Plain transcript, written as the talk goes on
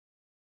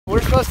We're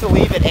supposed to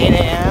leave at 8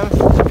 a.m.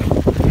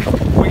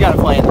 We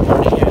gotta play in the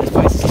morning here. This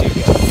place is too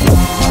good.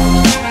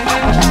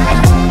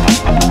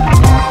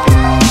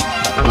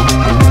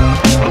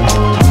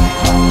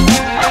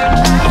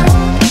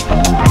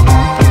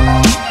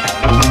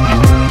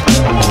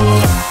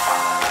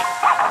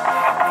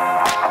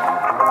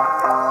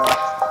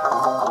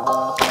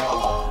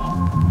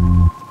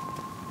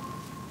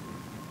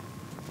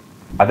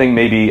 I think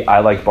maybe I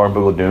like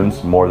Barnbougle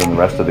Dunes more than the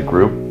rest of the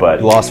group,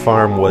 but Lost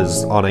Farm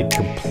was on a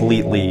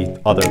completely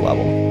other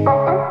level.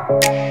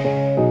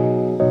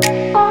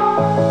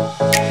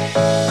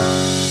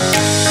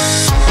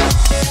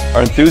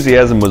 our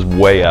enthusiasm was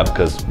way up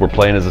because we're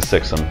playing as a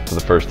sixsome for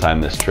the first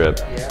time this trip.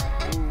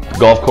 The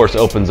golf course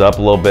opens up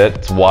a little bit,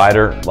 it's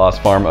wider.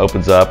 Lost Farm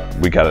opens up,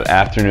 we got an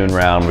afternoon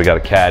round, we got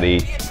a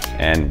caddy,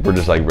 and we're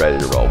just like ready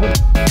to roll.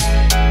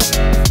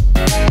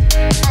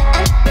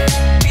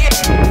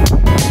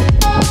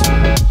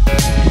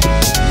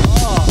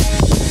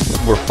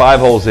 We're 5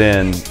 holes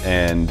in,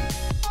 and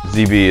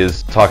ZB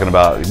is talking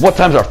about, what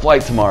time's our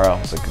flight tomorrow?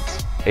 It's like,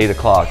 it's 8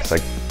 o'clock. It's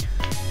like,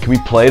 can we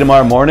play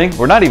tomorrow morning?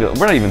 We're not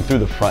even through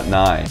the front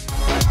 9.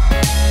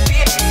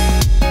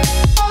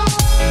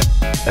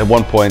 At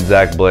one point,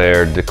 Zach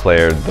Blair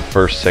declared the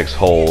first 6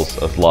 holes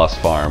of Lost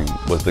Farm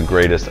was the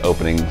greatest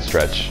opening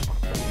stretch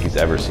he's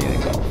ever seen in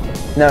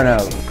golf.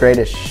 No,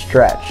 greatest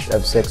stretch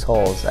of 6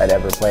 holes I'd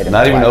ever played in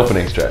my life. Not even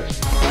opening stretch.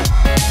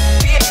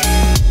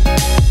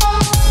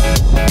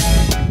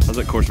 How's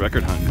that course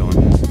record hunt going?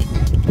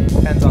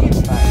 Depends on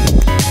the time.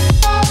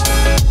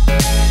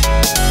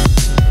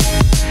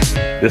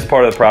 This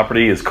part of the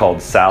property is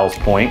called Sal's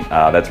Point.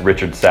 That's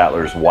Richard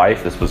Sattler's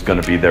wife. This was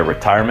going to be their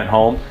retirement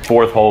home.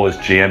 4th hole is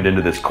jammed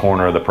into this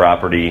corner of the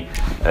property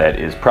that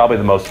is probably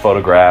the most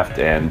photographed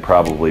and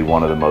probably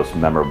one of the most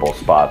memorable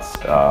spots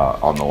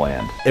on the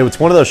land. It's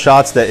one of those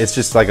shots that it's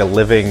just like a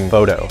living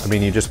photo. I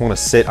mean, you just want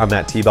to sit on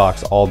that tee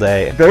box all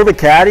day. Bill the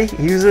caddy,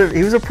 he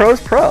was a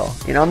pro's pro.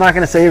 You know, I'm not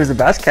going to say he was the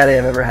best caddy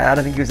I've ever had.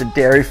 I think he was a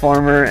dairy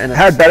farmer, and I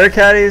had better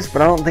caddies,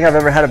 but I don't think I've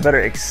ever had a better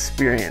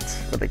experience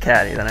with a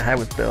caddy than I had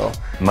with Bill.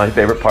 My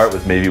favorite part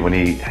was maybe when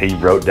he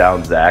wrote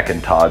down Zach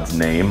and Todd's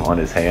name on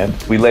his hand.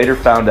 We later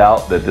found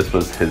out that this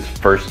was his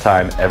first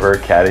time ever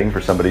caddying for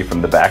somebody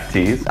from the back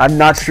tees. I'm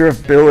not sure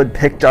if Bill had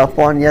picked up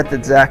on yet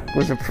that Zach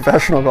was a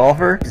professional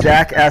golfer.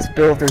 Zach asked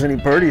Bill if there's any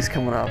birdies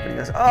coming up, and he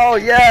goes, "Oh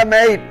yeah,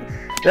 mate.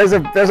 There's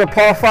a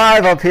par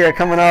 5 up here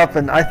coming up,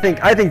 and I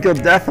think you'll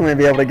definitely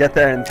be able to get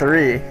there in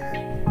 3."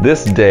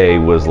 This day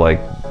was like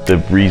the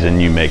reason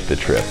you make the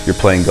trip. You're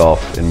playing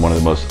golf in one of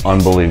the most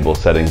unbelievable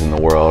settings in the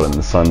world, and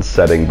the sun's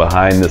setting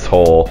behind this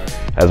hole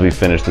as we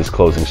finish this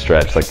closing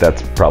stretch. Like,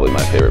 that's probably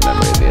my favorite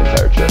memory of the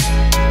entire trip.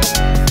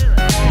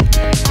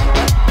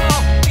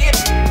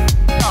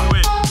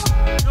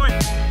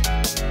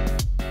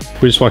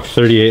 We just walked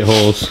 38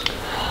 holes.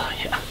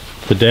 Yeah.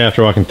 The day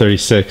after walking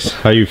 36.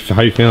 How you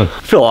feeling?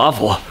 I feel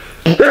awful.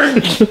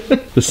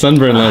 The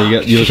sunburn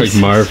though, you look like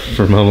Marv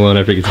from Home Alone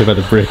after he gets hit by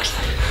the bricks.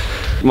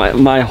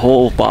 My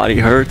whole body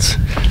hurts.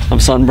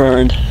 I'm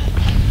sunburned.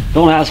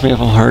 Don't ask me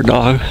if I'm hurt,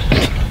 dog.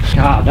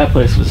 God, that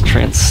place was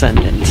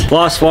transcendent.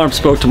 Lost Farm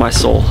spoke to my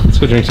soul. Let's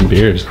go drink some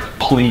beers.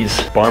 Please.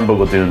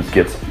 Barnbougle Dunes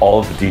gets all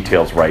of the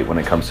details right when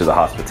it comes to the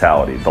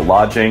hospitality. The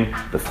lodging,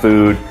 the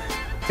food,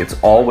 it's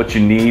all what you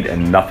need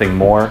and nothing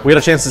more. We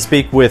had a chance to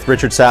speak with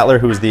Richard Sattler,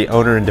 who is the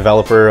owner and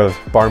developer of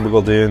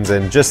Barnbougle Dunes,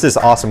 and just this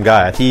awesome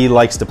guy. He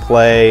likes to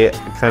play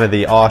kind of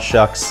the aw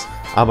shucks,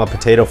 I'm a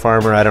potato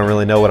farmer, I don't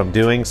really know what I'm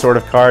doing sort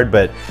of card,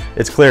 but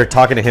it's clear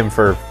talking to him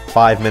for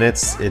 5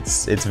 minutes,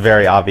 it's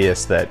very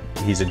obvious that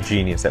he's a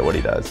genius at what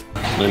he does.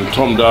 And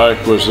Tom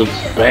Dyke was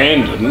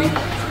abandoned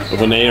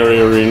of an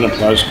area in a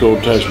place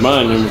called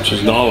Tasmania, which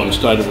is an island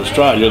state of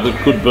Australia, that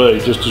could be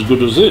just as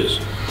good as this.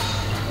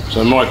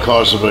 So Mike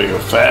Kaiser being a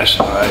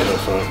fascinator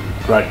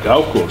for great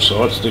golf course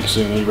sites, next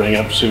thing he rang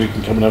up to see if he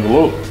can come and have a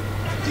look.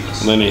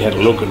 And then he had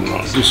a look and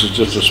this is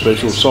just a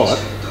special site.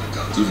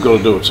 You've got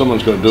to do it.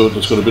 Someone's got to do it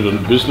that's got a bit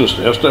of business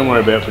now. So don't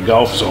worry about the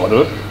golf side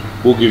of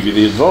it. We'll give you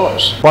the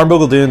advice.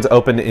 Barnbougle Dunes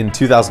opened in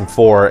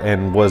 2004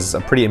 and was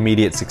a pretty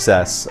immediate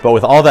success. But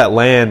with all that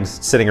land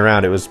sitting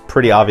around, it was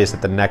pretty obvious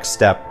that the next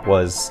step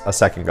was a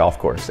second golf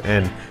course.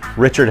 And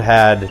Richard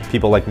had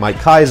people like Mike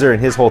Kaiser and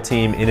his whole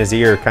team in his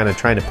ear kind of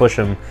trying to push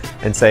him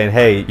and saying,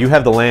 hey, you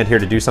have the land here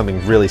to do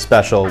something really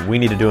special. We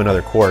need to do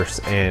another course.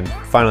 And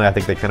finally, I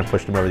think they kind of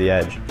pushed him over the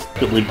edge.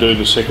 That we'd do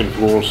the second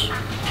course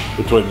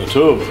between the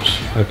two of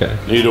us. Okay.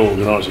 He'd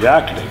organise the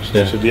architects.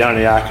 Yeah. He said the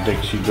only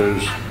architects you do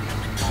is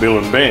Bill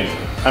and Ben.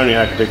 Only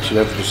architects you'd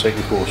have for the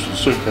second course to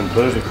suit them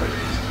perfectly.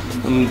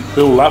 And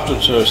Bill loved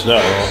it, so I said,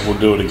 all right, we'll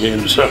do it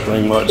again. So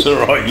I'm like, it's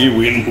all right, you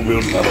win,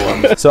 we'll build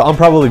another one. So I'm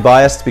probably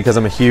biased because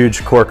I'm a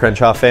huge Coore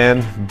Crenshaw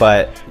fan,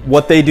 but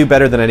what they do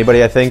better than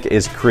anybody, I think,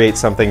 is create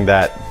something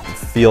that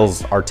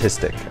feels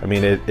artistic. I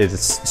mean,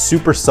 it's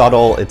super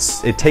subtle.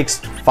 It takes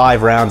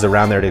 5 rounds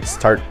around there to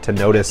start to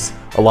notice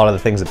a lot of the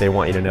things that they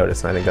want you to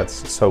notice, and I think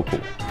that's so cool.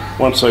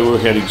 Once they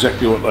work out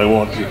exactly what they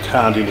want, you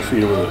can't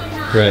interfere with it.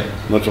 Right.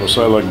 And that's what I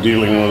say, like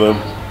dealing with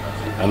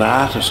an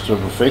artist or a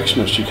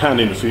perfectionist, you can't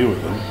interfere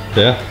with them.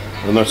 Yeah.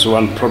 And that's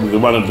probably the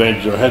one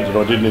advantage I had, that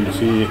I didn't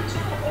interfere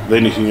with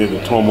anything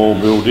that Tom or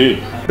Bill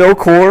did. Bill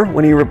Coore,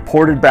 when he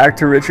reported back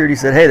to Richard, he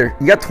said, hey,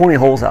 you got 20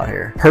 holes out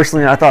here.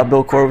 Personally, I thought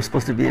Bill Coore was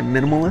supposed to be a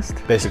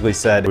minimalist. Basically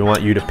said, we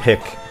want you to pick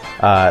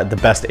the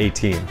best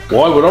 18.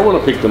 Why would I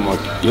want to pick them? Like,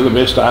 you're the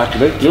best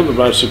architect, you're the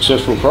most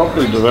successful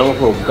property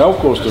developer or golf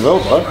course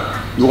developer.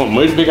 You want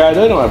me to pick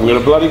 18? I haven't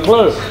got a bloody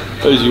clue.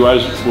 Easy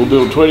ways, we'll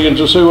build 20 and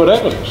just see what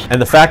happens.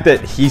 And the fact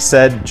that he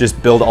said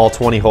just build all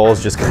 20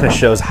 holes just kind of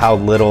shows how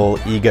little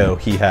ego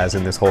he has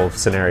in this whole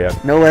scenario.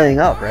 No laying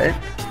up, right?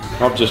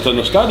 I've just done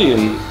a study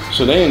in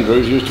St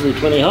Andrews, used to be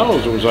 20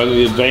 holes. It was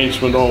only the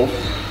advancement of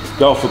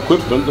golf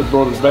equipment that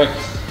brought it back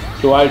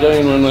to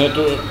 18 when they had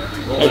to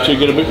actually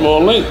get a bit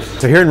more length.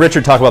 So hearing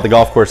Richard talk about the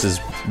golf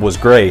courses was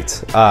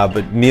great,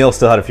 but Neil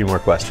still had a few more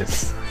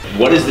questions.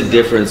 What is the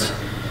difference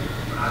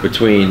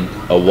between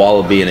a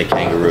wallaby and a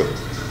kangaroo?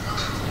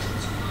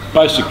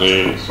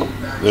 Basically,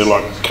 they're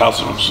like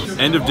cousins.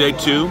 End of day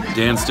 2,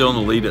 Dan's still in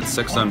the lead at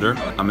 6 under.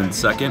 I'm in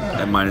second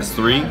at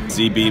 -3,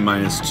 ZB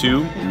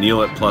 -2,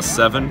 Neil at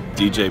 +7,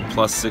 DJ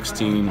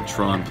 +16,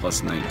 Tron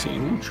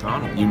 +19.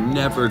 Tron, you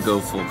never go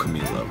full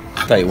Camilo.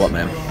 Tell you what,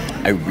 man,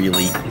 I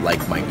really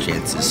like my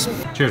chances.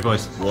 Cheers,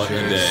 boys. What a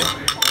day.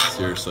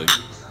 Seriously.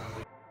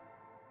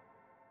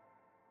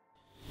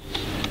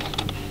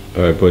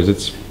 All right, boys,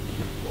 it's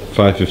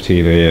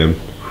 5:15 a.m.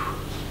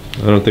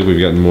 I don't think we've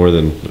gotten more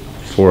than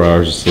 4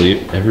 hours of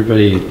sleep.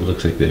 Everybody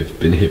looks like they've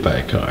been hit by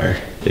a car,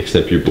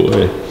 except your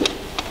boy.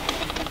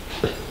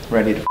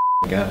 Ready to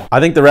go. I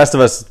think the rest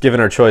of us, given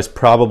our choice,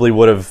 probably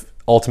would have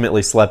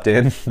ultimately slept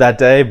in that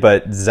day,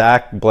 but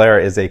Zach Blair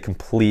is a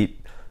complete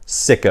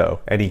sicko,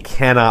 and he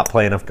cannot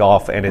play enough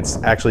golf, and it's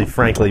actually,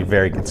 frankly,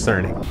 very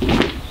concerning.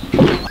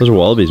 Those are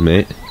wallabies,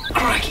 mate.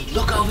 Crikey,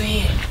 look over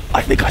here.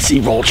 I think I see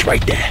Roach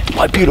right there.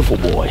 My beautiful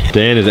boy.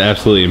 Dan is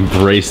absolutely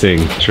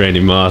embracing Randy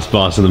Moss,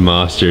 boss of the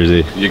Moss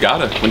jersey. You got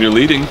it. When you're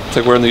leading, it's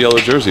like wearing the yellow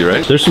jersey,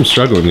 right? There's some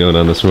struggling going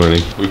on this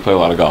morning. We play a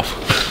lot of golf.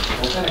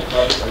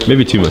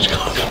 Maybe too much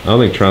golf. I don't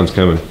think Tron's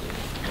coming.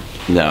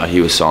 No,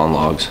 he was sawing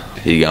logs.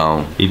 He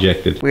gone.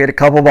 Ejected. We had a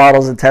couple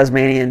bottles of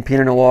Tasmanian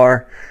Pinot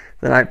Noir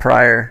the night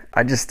prior.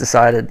 I just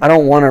decided I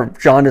don't want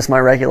to jaundice my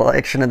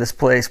recollection of this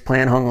place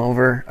playing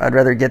hungover. I'd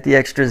rather get the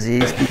extra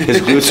Z's.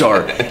 His glutes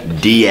are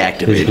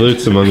deactivated. His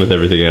glutes, among with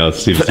everything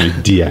else, seems to be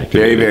deactivated.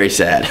 Very, very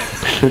sad.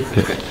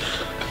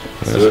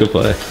 That's good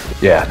play.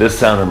 Yeah, this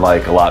sounded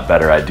like a lot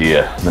better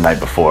idea the night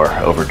before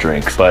over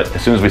drinks. But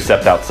as soon as we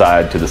stepped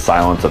outside to the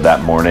silence of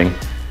that morning,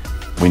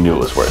 we knew it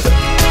was worth it.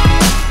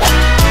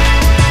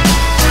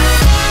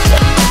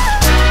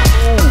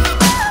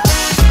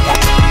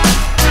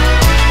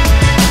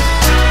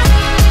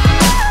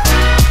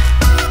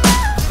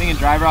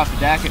 Driver off the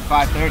deck at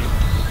 5:30.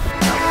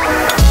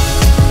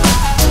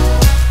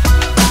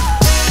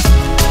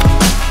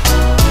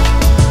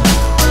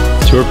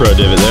 Tour Pro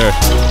divot there.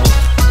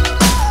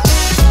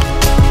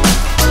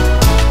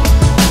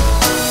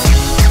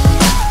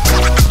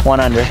 One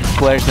under.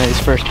 Blair's made his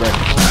first break.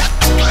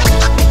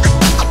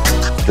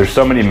 There's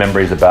so many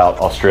memories about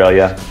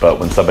Australia, but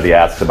when somebody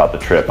asks about the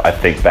trip, I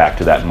think back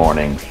to that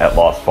morning at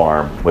Lost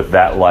Farm with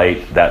that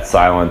light, that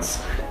silence,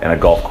 and a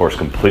golf course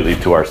completely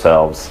to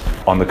ourselves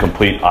on the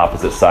complete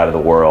opposite side of the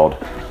world.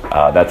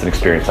 That's an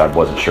experience I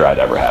wasn't sure I'd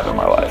ever have in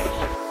my life.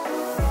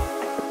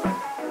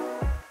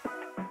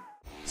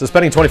 So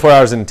spending 24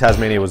 hours in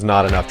Tasmania was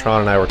not enough.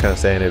 Tron and I were kind of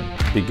saying it'd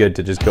be good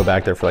to just go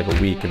back there for like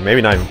a week and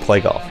maybe not even play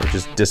golf, or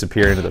just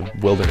disappear into the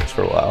wilderness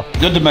for a while.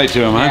 Good to meet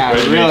you, man. Yeah,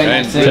 really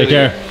nice. Take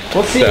care.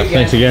 We'll see you again.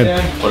 Thanks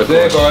again. What a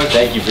course.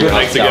 Thank you for your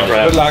Thanks again for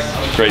having us.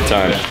 Great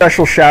time.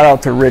 Special shout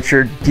out to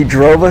Richard. He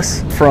drove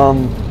us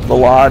from the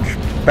lodge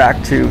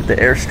back to the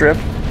airstrip.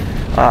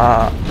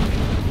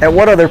 At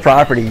what other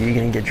property are you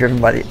going to get driven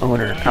by the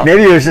owner?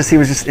 Maybe it was just he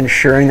was just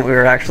ensuring that we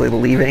were actually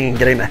leaving and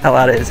getting the hell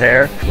out of his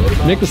hair.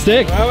 Nick the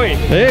stick.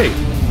 Hey.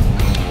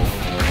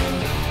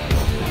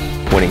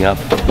 Pointing up.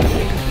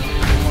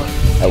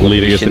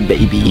 Leading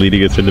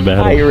us into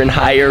battle. Higher and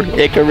higher,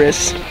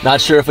 Icarus.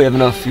 Not sure if we have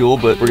enough fuel,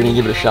 but we're gonna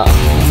give it a shot.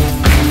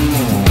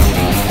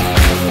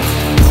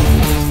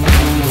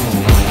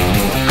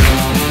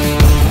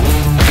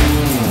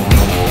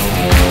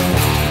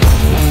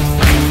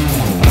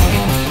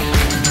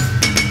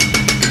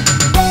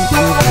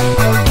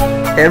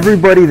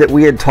 Everybody that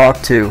we had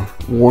talked to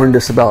warned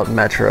us about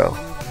Metro.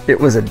 It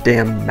was a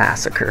damn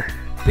massacre.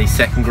 The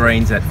second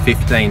green's at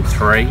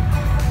 15.3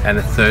 and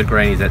the third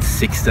green is at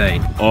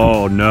 16.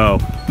 Oh no.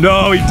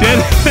 No, he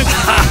didn't.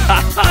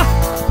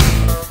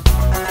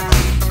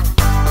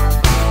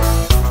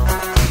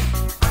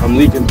 I'm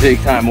leaking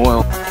big time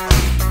oil.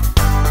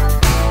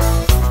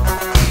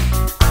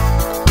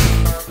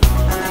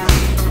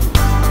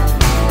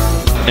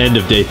 End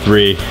of day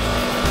 3.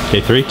 Day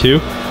 3, 2?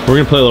 We're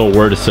gonna play a little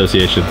word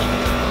association.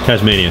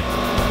 Tasmania.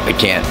 I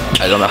can't.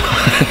 I don't know.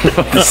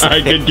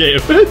 Alright, good game.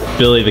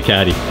 Billy the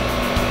caddy.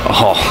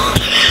 Oh.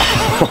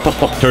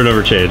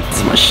 Turnover chain.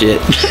 That's my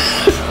shit.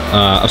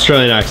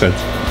 Australian accent.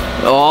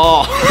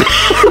 Oh.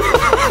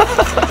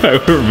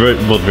 We're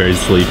both very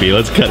sleepy.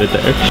 Let's cut it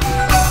there.